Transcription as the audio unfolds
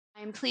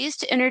I'm pleased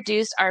to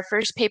introduce our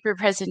first paper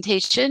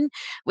presentation,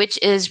 which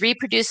is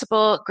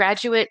Reproducible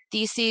Graduate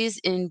Theses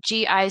in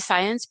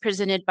GIScience,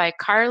 presented by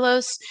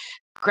Carlos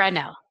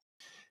Granell.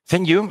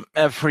 Thank you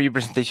for your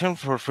presentation,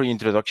 for your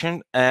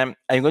introduction. I'm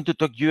going to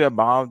talk to you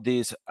about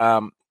this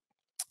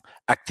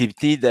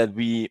activity that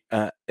we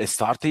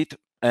started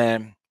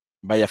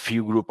by a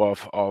few group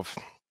of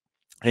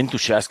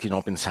enthusiasts in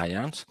open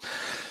science.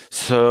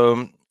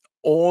 So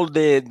all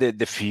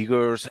the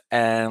figures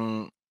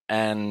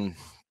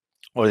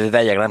or the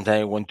diagram that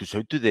I want to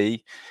show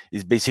today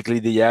is basically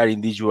they are in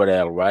this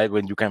URL, right?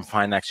 When you can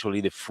find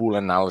actually the full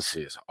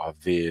analysis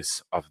of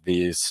this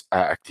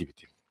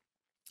activity.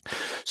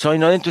 So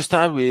in order to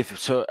start with,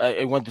 so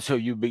I want to show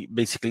you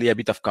basically a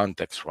bit of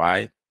context,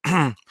 right?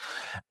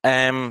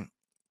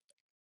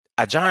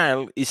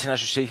 Agile is an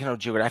association of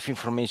geographic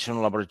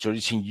information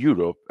laboratories in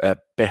Europe.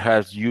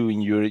 Perhaps you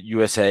in your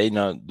USA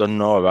don't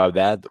know about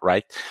that,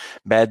 right?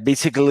 But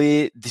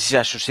basically, this is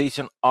an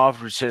association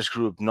of research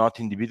groups,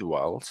 not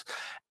individuals.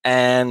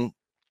 And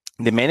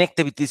the main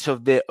activities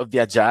of the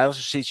Agile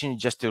Association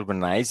is just to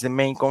organize the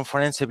main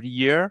conference every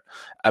year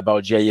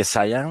about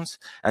GIScience,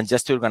 and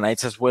just to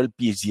organize as well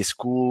PhD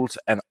schools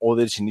and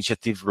other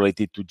initiatives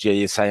related to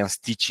GIScience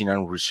teaching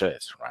and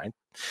research, right?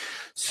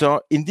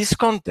 So in this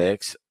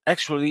context,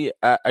 actually,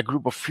 a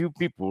group of few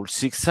people,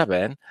 6,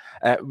 7,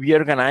 we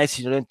organized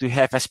in order to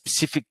have a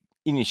specific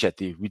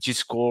initiative, which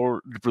is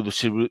called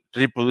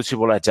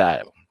Reproducible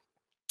Agile.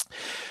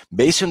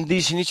 Based on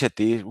this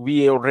initiative,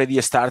 we already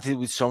started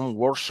with some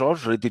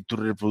workshops related to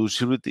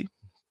reproducibility,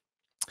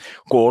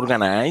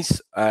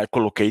 co-organized,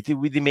 co-located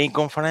with the main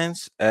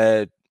conference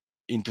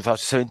in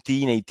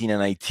 2017, 18, and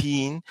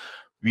 19.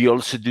 We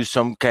also do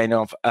some kind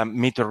of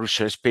meta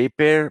research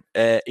paper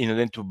in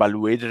order to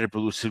evaluate the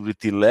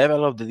reproducibility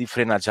level of the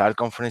different Agile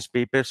conference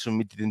papers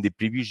submitted in the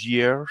previous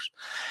years.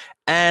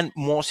 And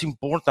most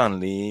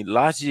importantly,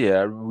 last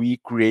year, we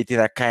created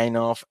a kind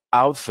of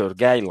author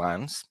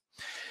guidelines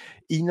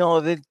in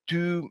order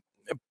to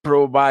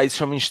provide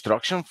some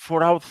instruction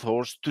for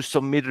authors to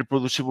submit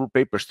reproducible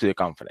papers to the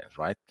conference,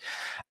 right?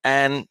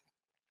 And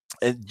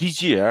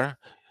this year,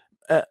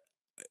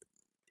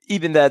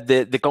 even that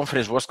the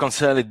conference was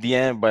canceled at the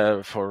end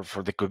for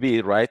the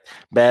COVID, right?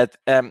 But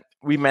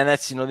we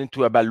managed in order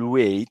to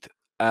evaluate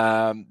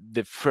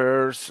the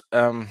first,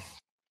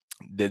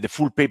 the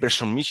full paper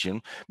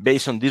submission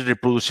based on this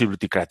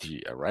reproducibility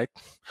criteria, right?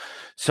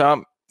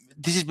 So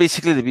this is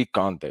basically the big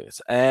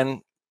context. And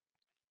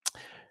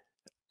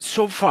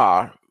so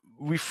far,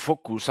 we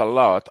focus a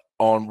lot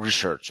on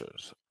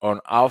researchers, on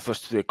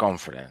authors to the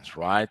conference,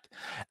 right?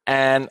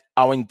 And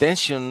our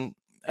intention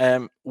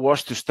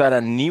was to start a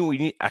new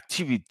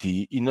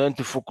activity in order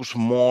to focus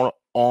more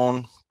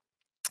on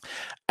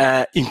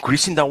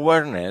increasing the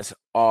awareness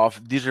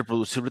of this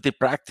reproducibility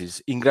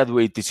practice in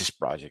graduate thesis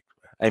projects.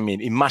 I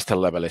mean, in master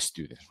level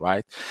students,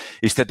 right?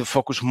 Instead to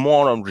focus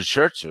more on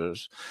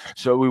researchers.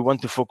 So we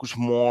want to focus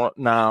more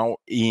now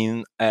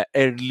in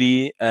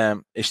early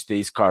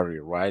stage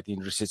career, right? In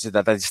research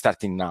that is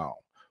starting now,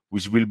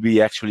 which will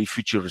be actually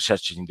future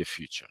researchers in the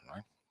future,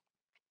 right?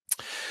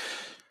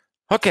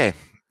 Okay,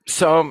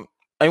 so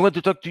I want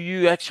to talk to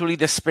you actually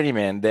the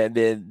experiment,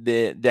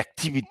 the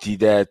activity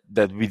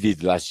that we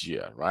did last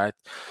year, right?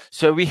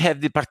 So we have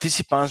the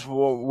participants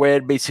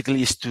were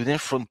basically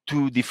students from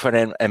 2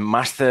 different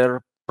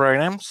master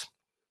programs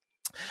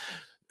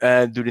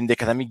during the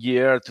academic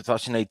year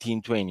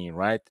 2019-20,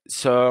 right?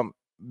 So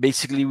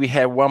basically we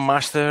have 1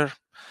 master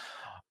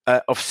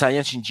of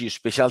science in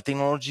geospatial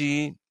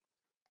technology,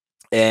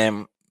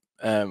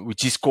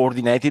 which is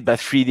coordinated by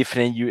 3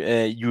 different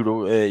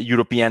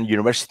European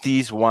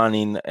universities, one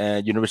in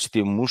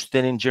University of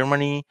Münster in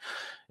Germany,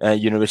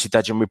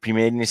 Universitat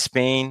Jaume in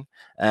Spain,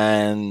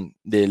 and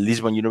the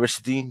Lisbon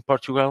University in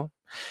Portugal.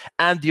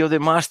 And the other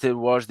master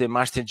was the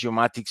Master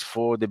Geomatics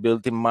for the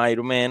Built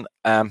Environment,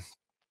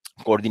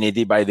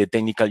 coordinated by the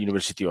Technical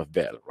University of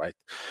Delft, right?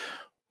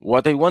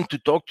 What I want to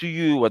talk to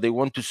you, what I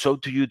want to show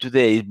to you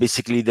today is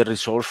basically the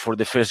results for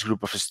the first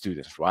group of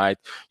students, right?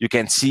 You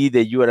can see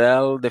the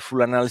URL, the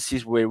full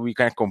analysis where we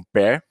can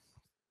compare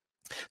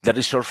the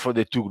results for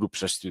the 2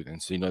 groups of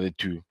students in order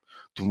to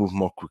move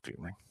more quickly,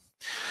 right?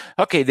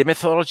 Okay, the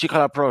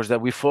methodological approach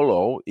that we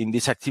follow in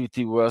this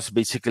activity was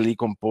basically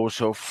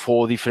composed of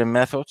 4 different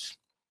methods.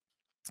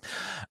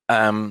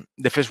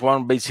 The first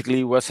one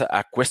basically was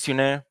a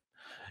questionnaire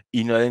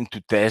in order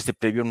to test the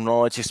previous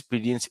knowledge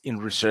experience in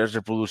research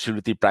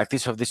reproducibility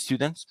practice of the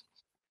students.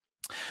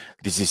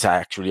 This is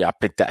actually a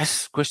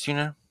pretest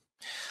questionnaire.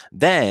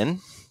 Then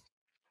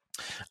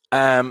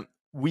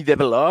we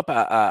develop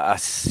a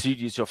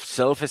series of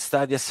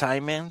self-study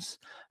assignments.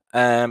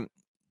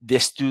 The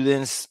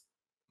students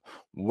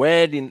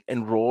were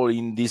enrolled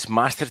in this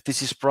master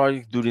thesis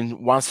project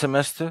during 1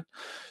 semester.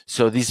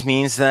 So this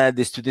means that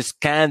the students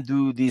can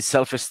do this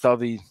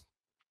self-study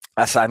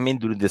assignment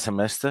during the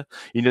semester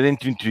in order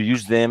to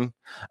introduce them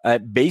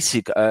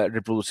basic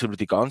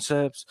reproducibility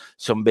concepts,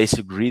 some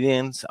basic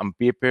readings and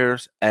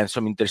papers, and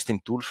some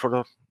interesting tools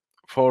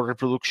for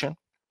reproduction.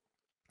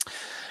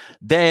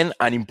 Then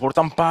an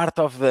important part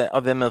of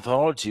the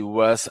methodology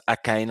was a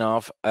kind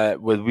of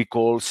what we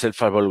call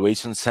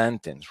self-evaluation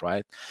sentence,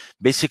 right?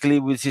 Basically,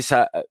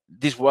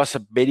 this was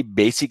a very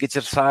basic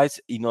exercise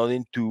in order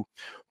to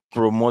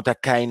promote a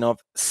kind of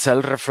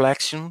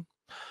self-reflection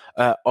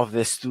of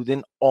the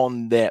student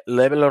on the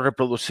level of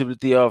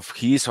reproducibility of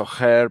his or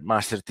her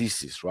master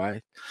thesis,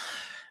 right?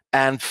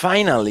 And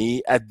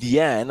finally, at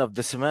the end of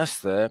the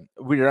semester,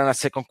 we ran a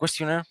second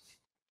questionnaire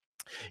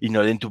in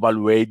order to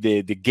evaluate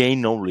the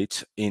gain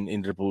knowledge in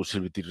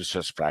reproducibility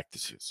research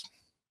practices.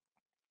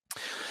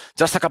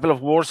 Just a couple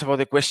of words about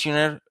the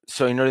questionnaire.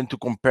 So in order to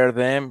compare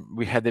them,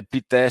 we had the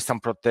pre-test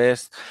and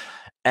pro-test.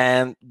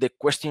 And the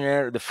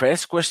questionnaire, the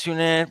first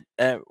questionnaire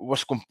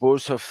was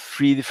composed of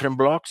 3 different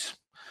blocks.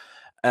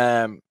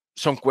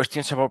 Some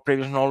questions about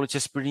previous knowledge,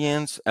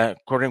 experience,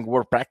 current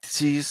work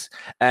practices,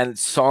 and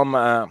some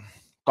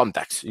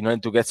context, in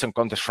order to get some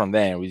context from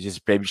them, which is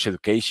previous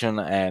education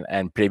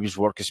and previous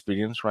work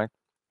experience, right?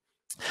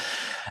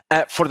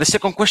 For the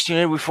second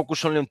questionnaire, we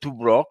focus only on 2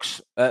 blocks.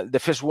 The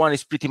first one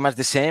is pretty much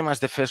the same as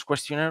the first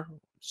questionnaire.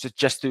 So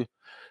just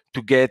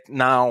to get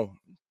now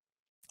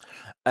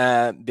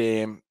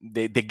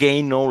the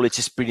gain knowledge,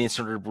 experience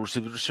on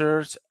reproducible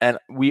research, and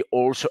we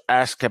also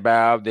ask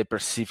about the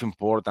perceived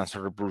importance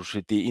of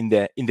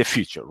reproducibility in the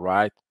future,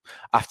 right?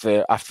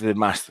 After the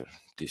master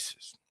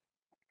thesis.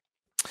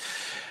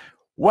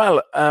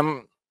 Well,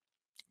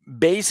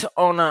 based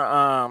on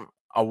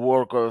a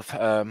work of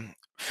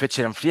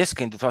Fetcher and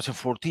Frieske in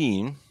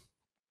 2014,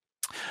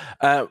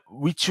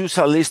 we choose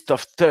a list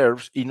of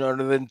terms in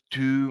order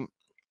to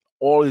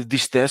all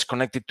these tests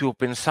connected to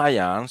open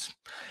science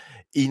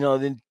in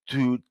order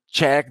to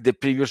check the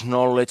previous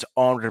knowledge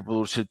on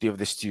reproducibility of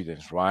the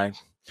students, right?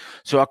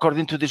 So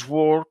according to this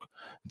work,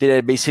 there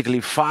are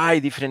basically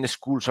 5 different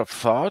schools of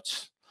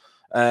thoughts.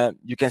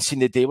 You can see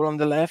in the table on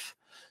the left.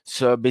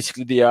 So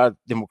basically they are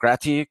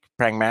democratic,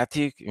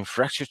 pragmatic,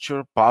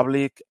 infrastructure,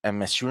 public, and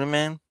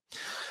measurement.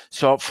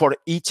 So for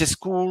each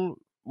school,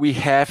 we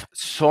have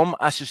some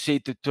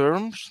associated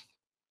terms.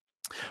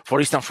 For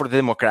instance, for the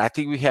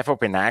democratic, we have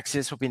open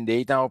access, open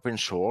data, open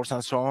source,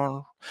 and so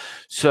on.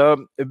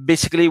 So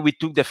basically, we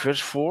took the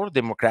first 4,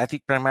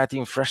 democratic, pragmatic,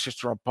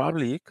 infrastructure, and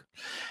public,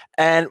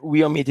 and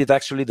we omitted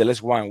actually the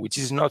last one, which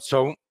is not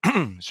so,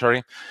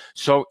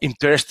 so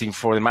interesting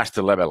for the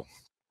master level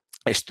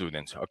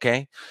students,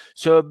 okay?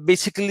 So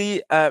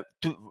basically,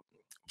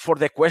 for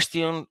the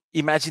question,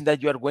 imagine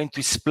that you are going to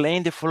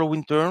explain the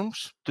following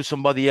terms to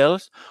somebody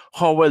else.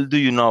 How well do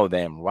you know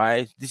them,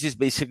 right? This is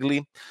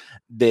basically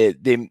the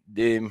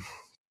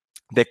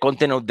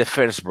content of the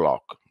first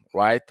block,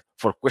 right?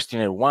 For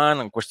questionnaire 1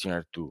 and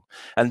questionnaire 2.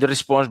 And the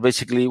response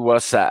basically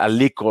was a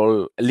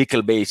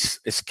Likert-based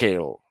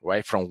scale,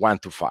 right? From 1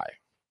 to 5.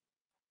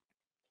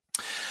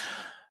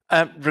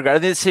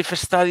 Regarding the safe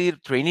study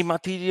training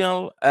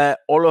material,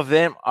 all of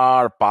them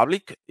are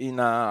public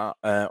in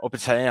Open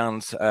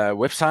Science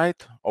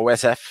website,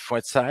 OSF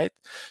website.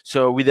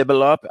 So we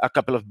developed a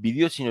couple of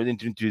videos in order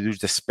to introduce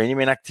the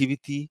experiment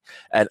activity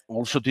and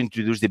also to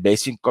introduce the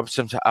basic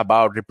concepts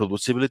about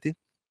reproducibility.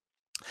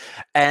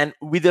 And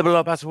we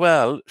developed as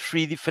well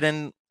 3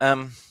 different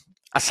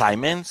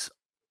assignments,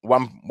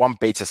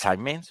 one-page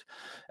assignments.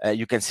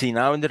 You can see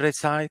now on the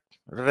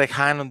right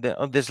hand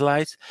on the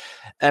slides.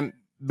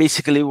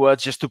 Basically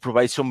was just to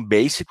provide some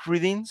basic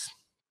readings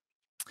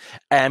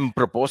and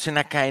proposing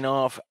a kind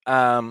of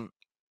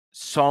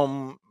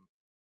some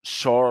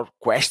short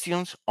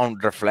questions on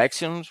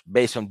reflections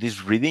based on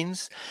these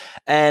readings.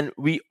 And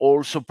we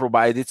also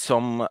provided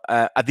some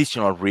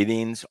additional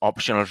readings,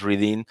 optional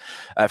reading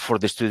for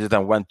the students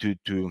that want to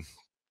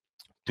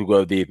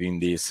go deep in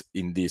the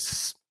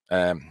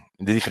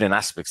different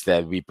aspects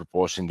that we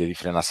propose in the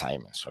different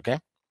assignments, okay?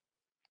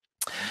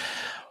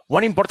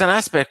 One important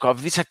aspect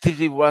of this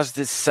activity was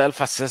the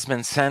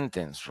self-assessment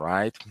sentence,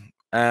 right?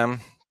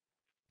 In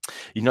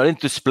order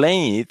to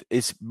explain it,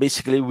 it's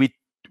basically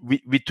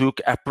we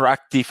took a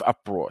proactive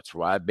approach,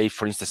 right? Based,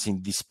 for instance,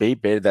 in this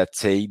paper that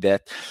say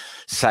that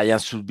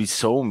science should be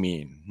show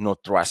me,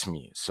 not trust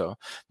me. So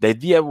the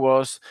idea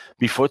was,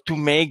 before to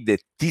make the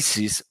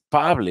thesis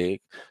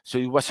public, so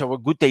it was a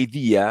good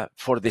idea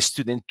for the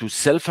student to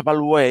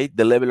self-evaluate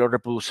the level of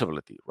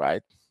reproducibility,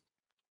 right?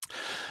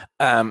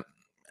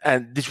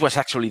 And this was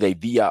actually the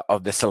idea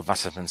of the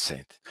self-assessment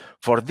set.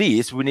 For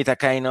this, we need a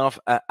kind of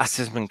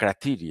assessment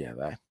criteria,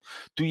 right?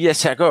 2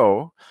 years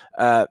ago,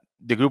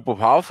 the group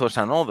of authors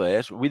and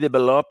others, we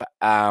developed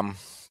some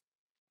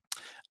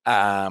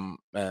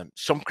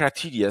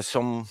criteria,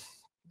 some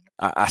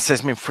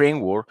assessment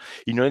framework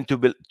in order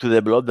to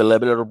develop the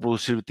level of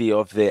reproducibility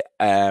of the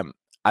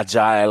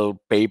agile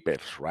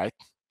papers, right?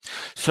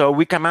 So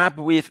we come up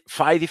with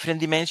 5 different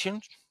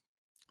dimensions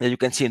that you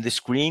can see on the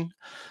screen.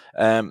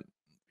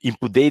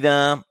 Input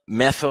data,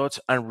 methods,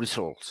 and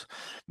results.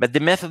 But the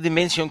method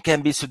dimension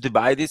can be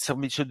subdivided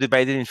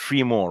in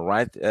 3 more,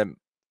 right?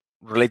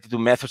 Related to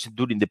methods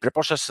during the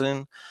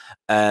pre-processing,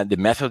 the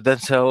methods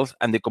themselves,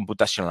 and the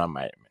computational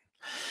environment.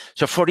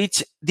 So for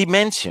each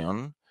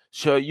dimension,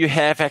 so you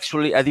have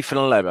actually a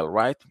different level,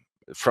 right?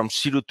 From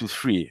 0 to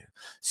 3.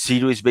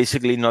 0 is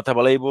basically not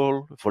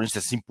available. For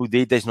instance, input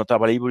data is not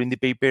available in the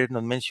paper,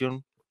 not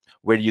mentioned,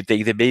 where you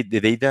take the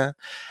data.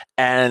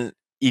 And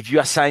if you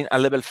assign a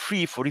level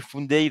 3 for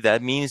input data,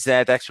 that means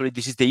that actually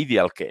this is the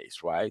ideal case,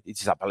 right?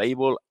 It is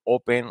available,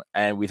 open,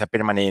 and with a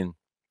permanent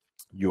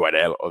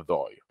URL or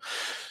DOI.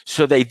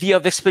 So the idea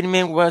of the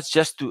experiment was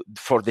just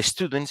for the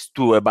students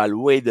to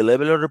evaluate the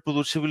level of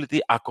reproducibility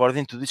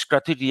according to this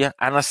criteria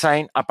and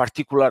assign a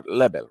particular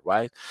level,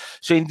 right?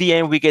 So in the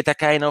end, we get a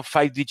kind of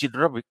 5-digit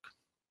rubric,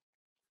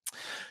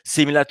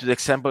 similar to the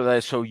example that I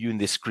showed you in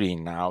the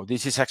screen now.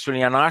 This is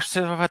actually an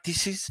abstract of a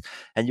thesis,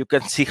 and you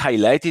can see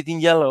highlighted in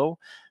yellow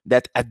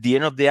that at the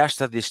end of the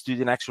abstract, the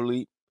student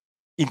actually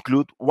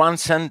include one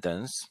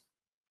sentence,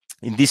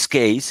 in this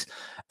case,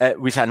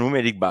 with a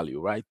numeric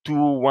value, right?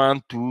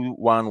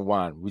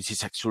 21211, which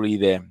is actually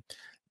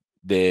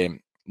the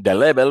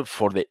level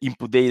for the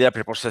input data,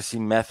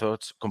 preprocessing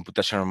methods,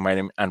 computational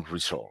environment, and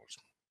results.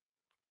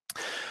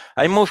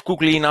 I move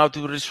quickly now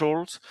to the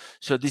results.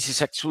 So this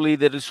is actually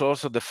the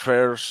results of the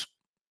first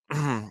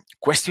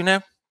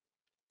questionnaire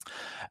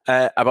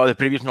about the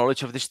previous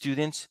knowledge of the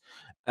students.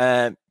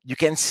 You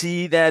can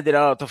see that there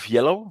are a lot of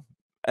yellow,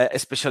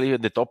 especially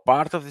in the top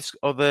part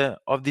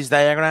of this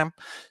diagram.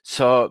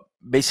 So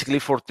basically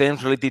for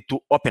terms related to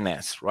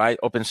openness, right?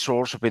 Open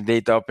source, open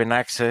data, open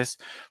access,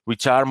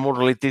 which are more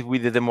related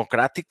with the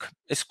democratic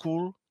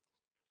school.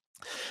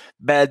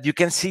 But you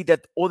can see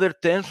that other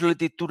terms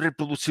related to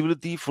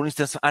reproducibility, for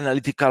instance,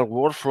 analytical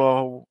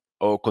workflow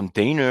or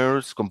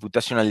containers,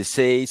 computational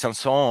essays, and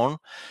so on,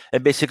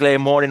 and basically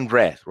more in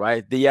red,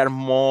 right? They are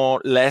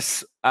more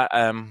less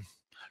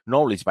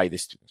knowledge by the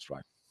students,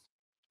 right?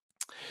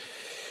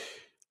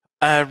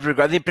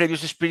 Regarding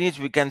previous experience,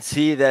 we can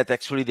see that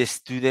actually the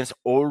students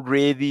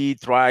already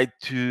tried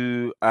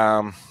to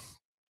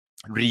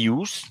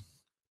reuse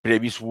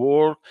previous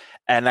work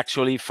and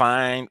actually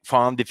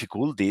found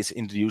difficulties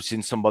in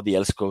using somebody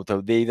else's code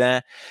of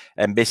data.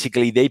 And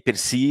basically they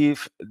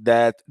perceive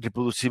that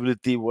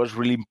reproducibility was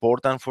really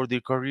important for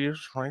their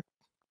careers, right?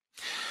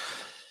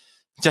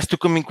 Just to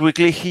comment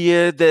quickly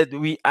here, that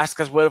we ask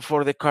as well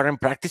for the current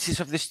practices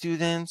of the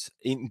students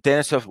in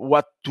terms of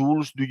what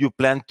tools do you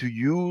plan to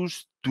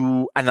use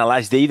to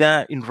analyze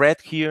data in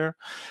red here,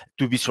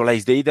 to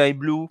visualize data in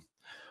blue,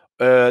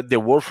 the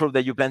workflow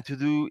that you plan to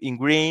do in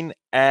green,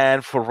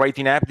 and for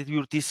writing up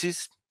your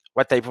thesis,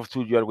 what type of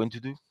tool you are going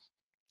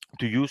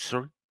to use,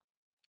 sorry.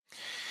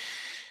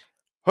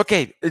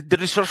 Okay, the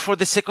result for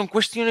the second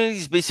questionnaire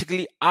is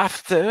basically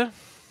after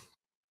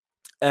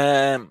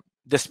the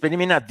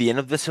experiment at the end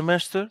of the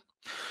semester.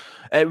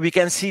 We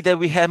can see that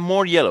we have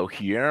more yellow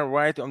here,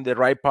 right, on the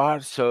right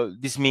part. So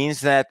this means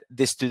that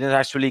the students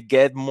actually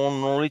get more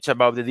knowledge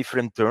about the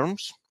different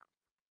terms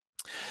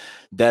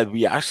that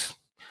we ask.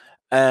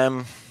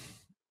 And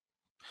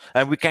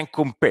we can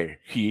compare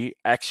here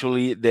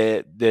actually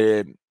the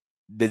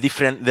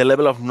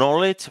level of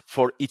knowledge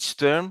for each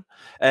term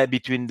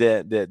between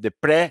the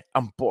pre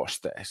and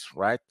post test,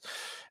 right?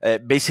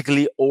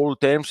 Basically, all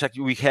terms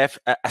actually we have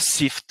a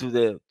shift to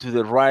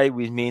the right,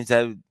 which means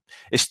that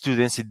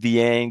students at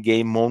the end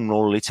gain more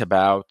knowledge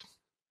about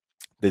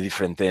the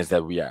different tests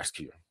that we ask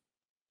here.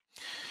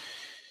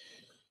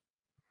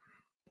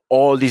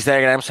 All these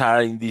diagrams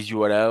are in this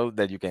URL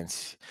that you can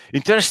see.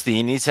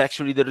 Interesting is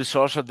actually the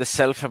results of the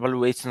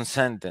self-evaluation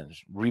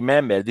sentence.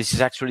 Remember, this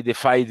is actually the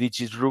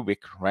 5-digit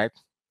rubric, right?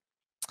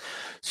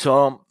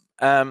 So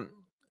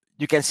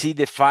you can see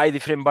the 5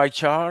 different bar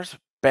charts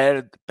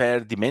per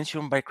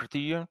dimension by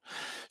criterion.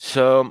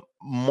 So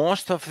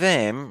most of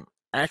them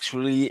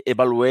actually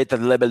evaluate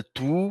at level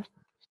 2.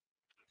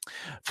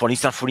 For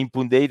instance, for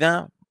input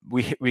data,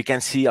 we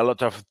can see a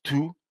lot of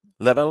 2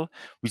 level,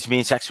 which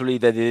means actually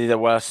that the data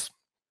was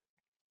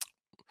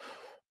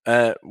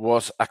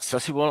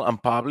accessible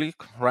and public,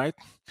 right?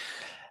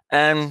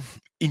 And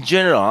in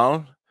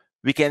general,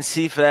 we can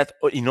see that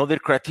in other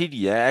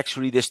criteria,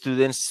 actually the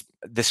students,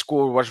 the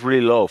score was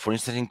really low, for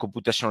instance, in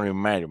computational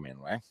environment,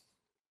 right?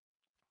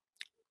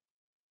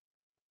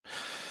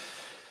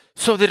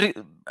 So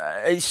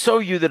I show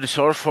you the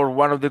result for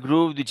one of the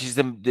group, which is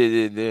the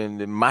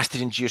Master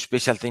in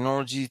Geospatial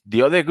Technology.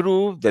 The other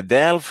group, the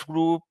Delft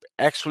group,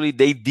 actually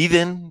they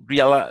didn't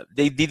realize,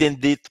 they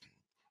didn't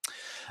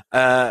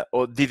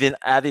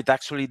add it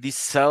actually this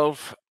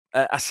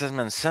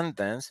self-assessment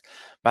sentence,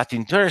 but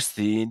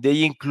interesting,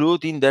 they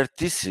include in their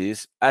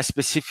thesis a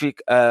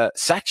specific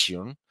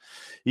section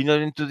in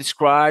order to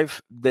describe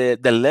the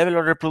level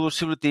of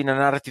reproducibility in a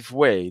narrative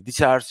way.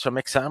 These are some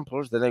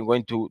examples that I'm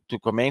going to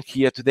comment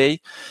here today,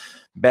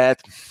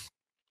 but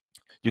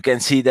you can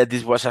see that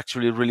this was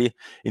actually really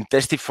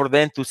interesting for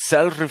them to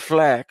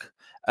self-reflect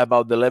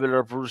about the level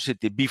of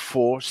reproducibility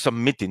before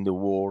submitting the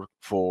work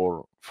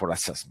for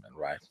assessment,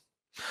 right?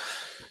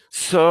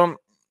 So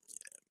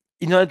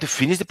in order to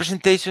finish the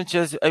presentation,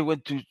 I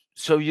want to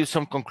show you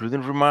some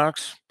concluding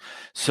remarks.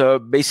 So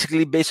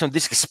basically, based on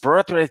this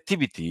exploratory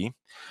activity,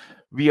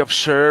 we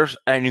observed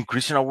an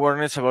increasing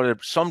awareness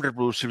about some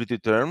reproducibility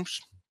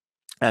terms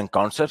and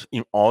concepts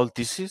in all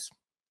theses.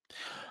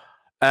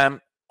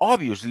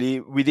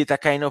 obviously, we did a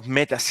kind of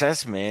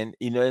meta-assessment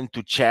in order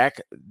to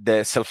check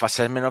the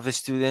self-assessment of the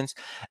students.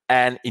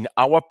 And in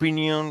our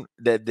opinion,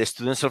 the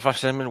student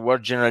self-assessment were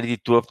generally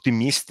too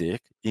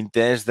optimistic in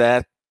terms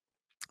that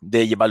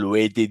they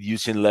evaluated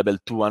using level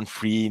 2 and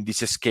 3 in this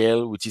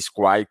scale, which is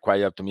quite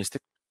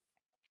optimistic.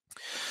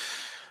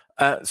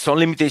 Some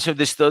limitation of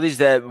the study is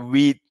that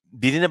we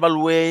didn't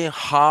evaluate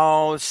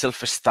how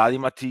self-study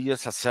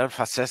materials and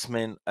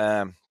self-assessment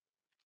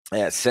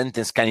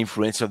sentence can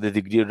influence of the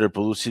degree of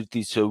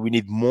reproducibility. So we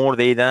need more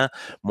data,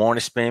 more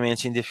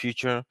experiments in the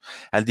future,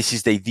 and this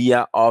is the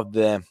idea of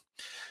the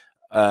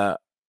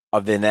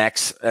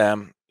next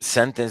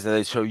sentence that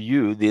I show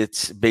you.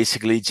 That's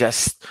basically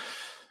just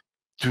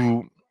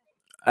to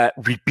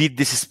repeat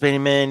this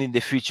experiment in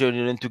the future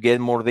and to get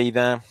more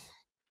data,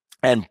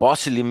 and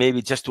possibly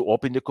maybe just to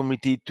open the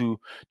community to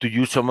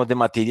use some of the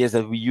materials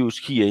that we use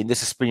here in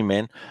this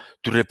experiment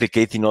to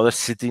replicate in other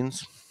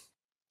settings.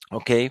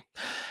 Okay,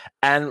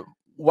 and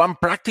one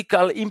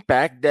practical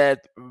impact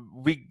that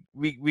we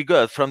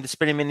got from the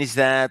experiment is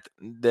that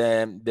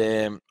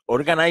the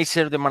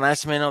organizer, the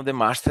management of the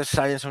Master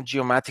Science on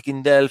Geomatic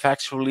in Delft,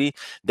 actually,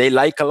 they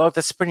like a lot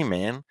the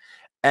experiment,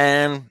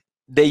 and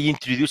they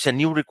introduced a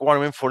new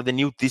requirement for the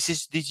new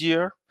thesis this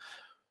year.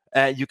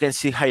 You can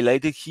see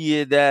highlighted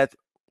here that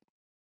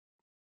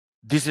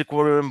this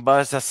requirement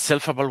was a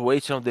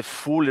self-evaluation of the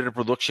full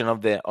reproduction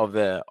of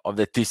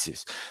the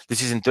thesis.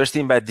 This is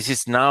interesting, but this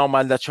is now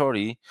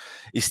mandatory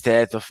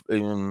instead of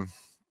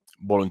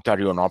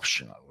voluntary and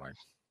optional, right?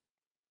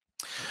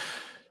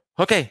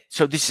 Okay,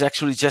 so this is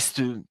actually just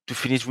to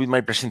finish with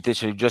my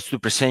presentation, just to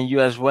present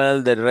you as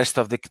well the rest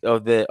of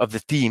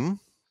the team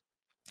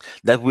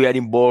that we are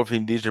involved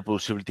in this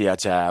reproducibility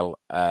agile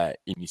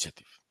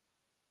initiative.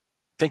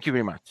 Thank you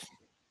very much.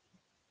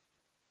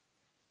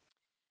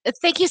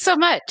 Thank you so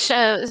much.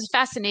 It was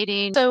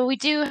fascinating. So we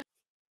do have a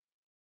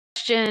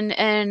question,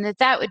 and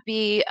that would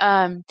be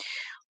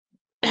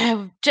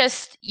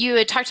just, you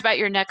had talked about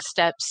your next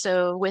steps.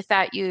 So with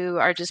that, you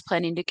are just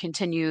planning to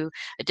continue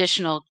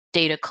additional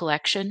data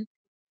collection?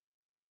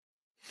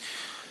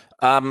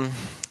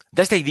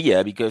 That's the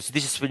idea, because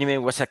this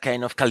experiment was a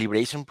kind of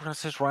calibration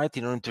process, right?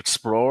 In order to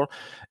explore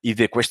if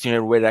the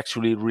questionnaire were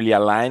actually really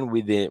aligned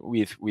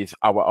with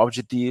our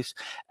objectives.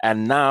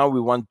 And now we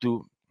want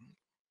to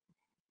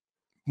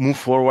move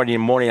forward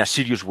in a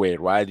serious way,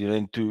 right? You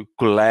know, to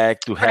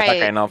collect, to have a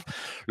kind of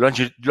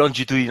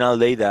longitudinal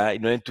data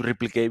in order to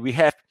replicate. We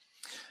have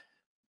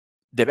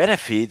the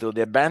benefit or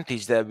the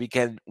advantage that we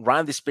can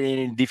run this experiment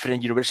in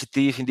different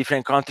universities in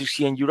different countries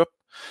here in Europe.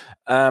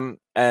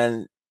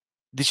 And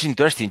this is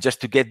interesting just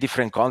to get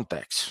different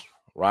contexts,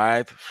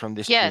 right? From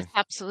this. Yes,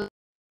 absolutely.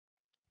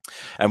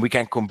 And we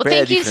can compare.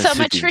 Well, thank you so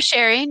much for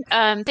sharing.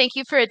 Thank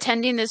you for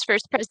attending this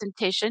first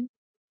presentation.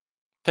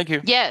 Thank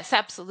you. Yes,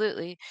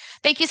 absolutely.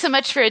 Thank you so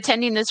much for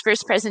attending this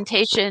first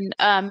presentation.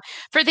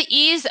 For the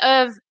ease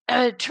of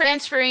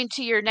transferring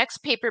to your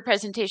next paper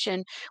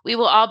presentation, we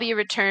will all be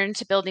returned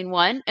to Building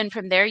 1, and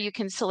from there you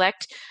can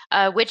select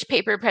which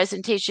paper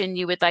presentation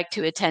you would like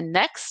to attend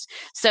next.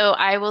 So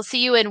I will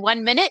see you in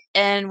 1 minute,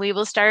 and we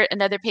will start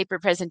another paper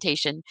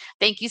presentation.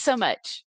 Thank you so much.